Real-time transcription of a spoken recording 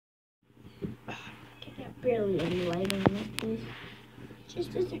barely any light in this place.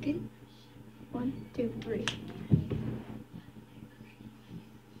 Just a second. 1, 2, 3.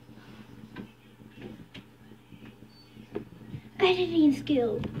 Editing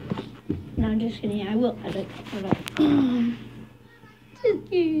skills. No, I'm just kidding. I will edit. Hold up.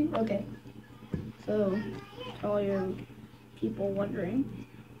 Okay. So, to all your people wondering,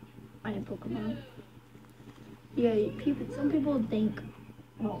 I am Pokemon. Yeah, some people think,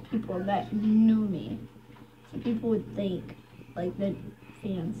 well, people that knew me, some people would think, like the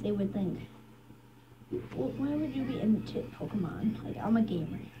fans, they would think, well, why would you be into Pokemon? Like, I'm a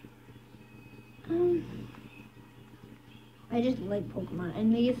gamer. I just like Pokemon,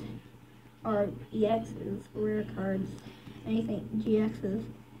 and these are EXs, rare cards, anything, GXs,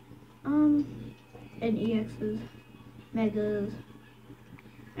 and EXs, Megas,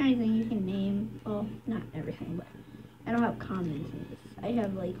 anything you can name. Well, not everything, but I don't have commons in this. I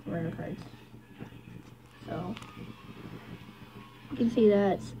have like rare cards. So you can see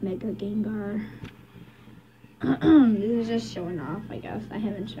that's Mega Gengar. This is just showing off, I guess. I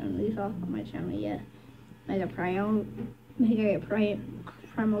haven't shown these off on my channel yet. Mega Primal Kyogre,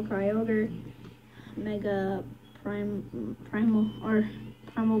 Mega Primal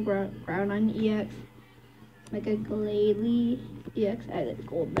Groudon EX, Mega Glalie EX. I added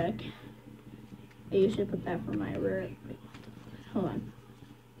gold back. I usually put that for my rare. Hold on.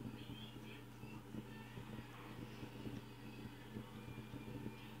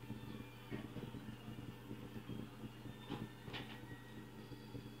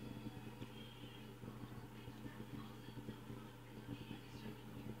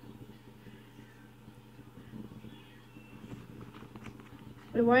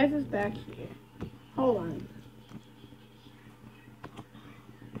 Wait, why is this back here? Hold on.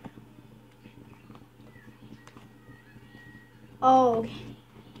 Oh, okay.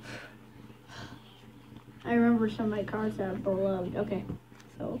 I remember some of my cards that are beloved. Okay,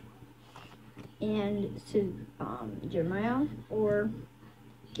 so, and to Jeremiah or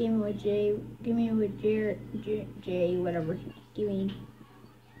gamingwithjae1, whatever.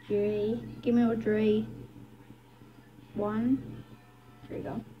 gamingwithjae1. There you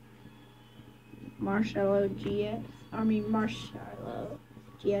go. Marshmallow GX. Marshmallow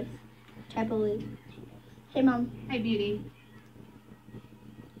GX. Tapoli. Hey, Mom. Hi, Beauty.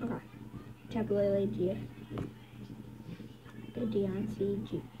 Okay. Tapoli GX. Mega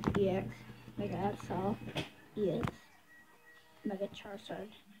Deontay GX. Mega Absol EX. Mega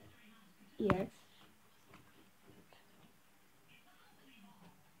Charizard EX.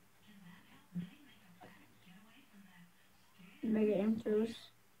 Mega Amethyst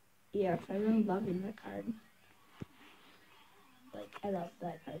EX. I've been loving the card. Like, I love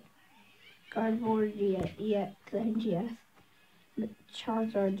that card. Cardboard EX and GX.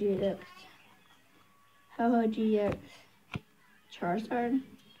 Charizard GX. Ho-Ho GX. Charizard.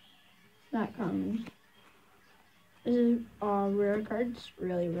 Not common. This is rare cards.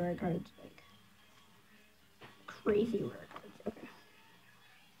 Really rare cards. Like, crazy rare cards. Okay.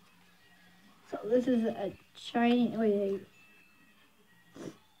 So this is a Chinese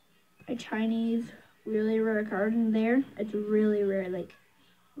really rare card in there. It's really rare, like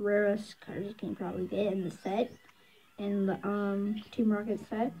rarest card you can probably get in the set, in the Team Rocket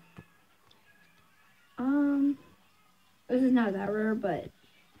set. This is not that rare, but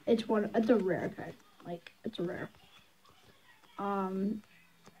it's a rare card. Like, it's a rare.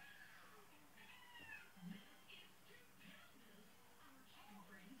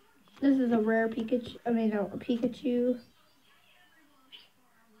 This is a rare Pikachu. I mean, no, a Pikachu.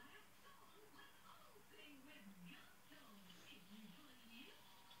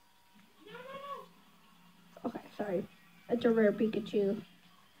 Okay, sorry. It's a rare Pikachu.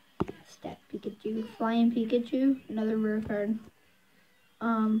 Stat Pikachu. Flying Pikachu. Another rare card.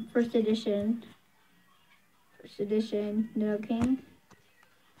 First edition. Nidoking.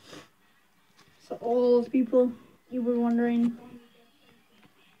 So all those people you were wondering,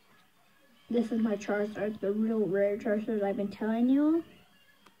 this is my Charizard, the real rare Charizard I've been telling you.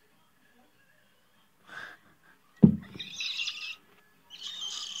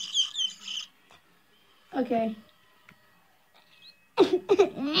 Okay.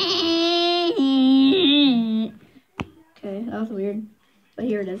 Okay, that was weird. But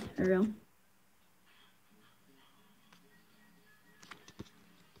here it is, for real.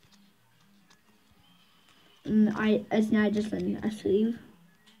 And it's not just in a sleeve.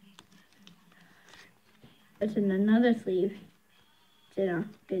 It's in another sleeve. It's in a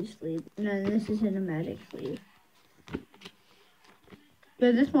good sleeve. And then this is in a magic sleeve.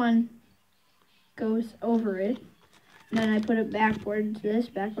 But this one goes over it. And then I put it backwards. This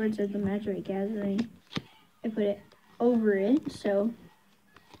backwards is the Magic Gathering. I put it over it, so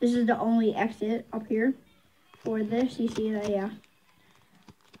this is the only exit up here for this. You see that, yeah.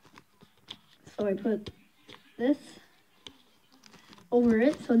 So I put this over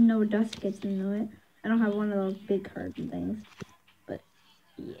it so no dust gets into it. I don't have one of those big carton things, but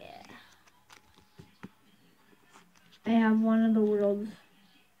yeah. I have one of the world's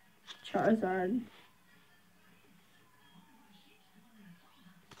Charizard.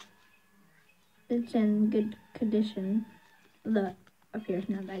 It's in good condition. Look, up here it's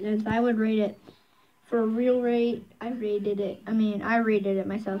not that good. I would rate it for a real rate. I rated it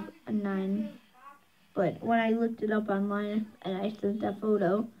myself a 9. But when I looked it up online and I sent that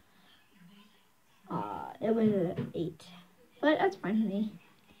photo, it was an 8. But that's fine with me.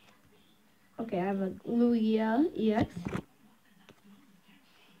 Okay, I have a Lugia EX,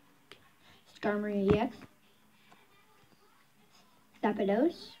 Skarmory EX,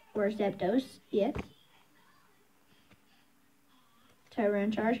 Zapdos EX,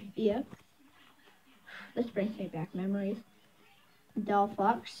 Tyranitar EX. This brings me back memories.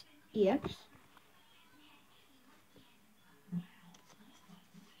 Delphox EX,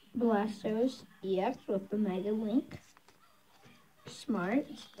 Blastos EX with the Mega Link. Smart.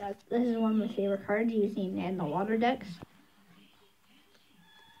 This is one of my favorite cards using in the water decks.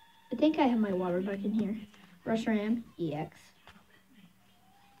 I think I have my water deck in here. Reshiram EX.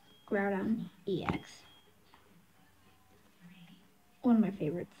 Groudon EX. One of my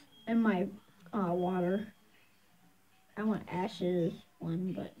favorites. And my water. I want Ash's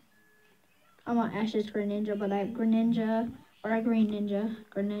one, but I want Ash's Greninja, but I have Greninja or a Green Ninja.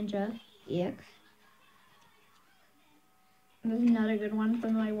 Greninja EX. There's another good one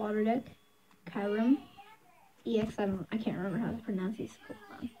from my water deck. Kyurem EX. I can't remember how to pronounce these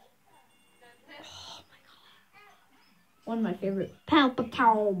Pokemon. Oh my god. One of my favorite.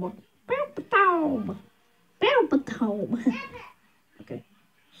 Palpatome. Okay.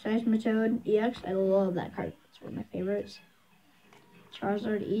 Seismitoad EX. I love that card. It's one of my favorites.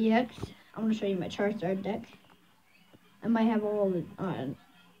 Charizard EX. I'm going to show you my Charizard deck. I might have all the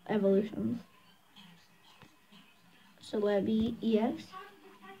evolutions. Celebi EX.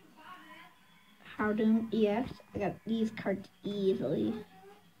 Houndoom EX. I got these cards easily.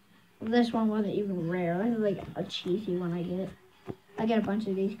 This one wasn't even rare. This is like a cheesy one I get. I get a bunch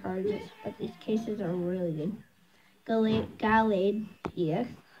of these cards, but these cases are really good. Gallade EX.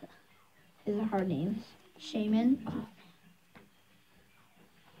 These are hard names. Shaman. Oh.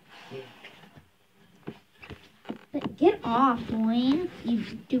 Get off, Wayne. You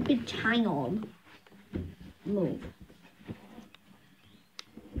stupid child. Move.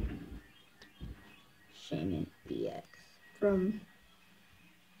 Shaman EX from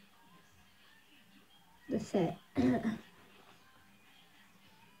the set.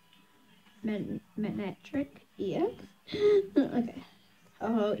 Metric EX. Okay.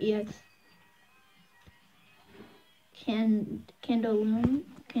 Oh, EX. Candaloon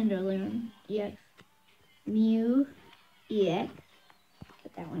EX. Mew EX.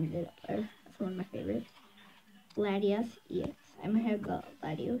 Get that one good up there. That's one of my favorites. Latios EX. I might have got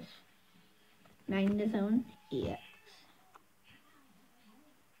Latios. Magnezone EX.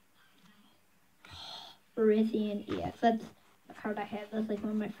 Virizion EX. That's the card I had. That's like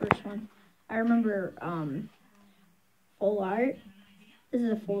one of my first ones. I remember full art. This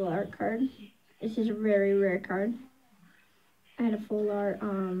is a full art card. This is a very rare card. I had a full art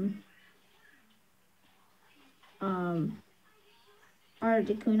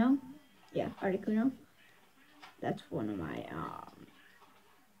Articuno. Yeah, Articuno. That's one of my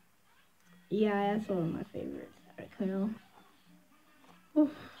yeah, that's one of my favorites. Articuno.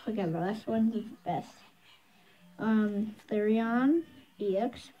 Oof, okay, the last one's the best. Flareon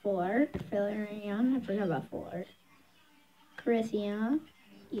EX full art. Flareon, I forgot about full art. Caricia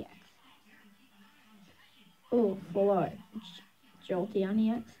EX. Oh, full art. Jolteon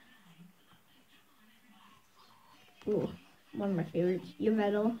EX. Oh, one of my favorites.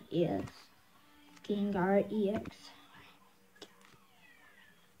 Yveltal EX. Gengar EX.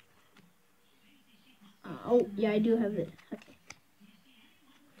 Oh, yeah, I do have it. Okay.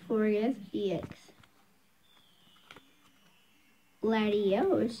 Florius EX.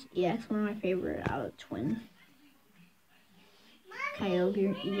 Latios EX, one of my favorite out of twins.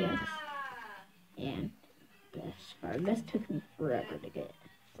 Kyogre EX. And best card. This took me forever to get.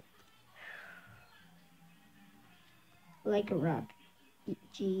 Like a Rock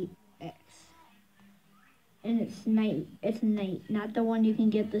GX. And it's night. It's night. Not the one you can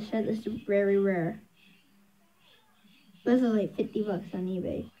get the set. This is very rare. This is like $50 on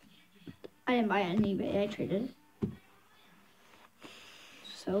eBay. I didn't buy it on eBay. I traded it.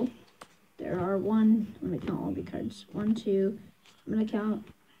 So, There are one, let me count all the cards. 1, 2, I'm gonna count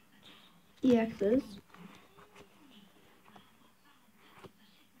EXs.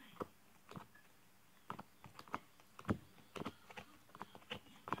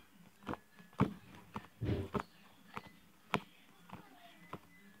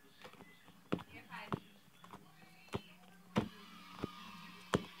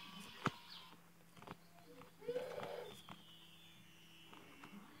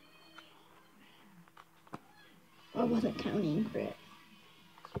 I wasn't counting crits.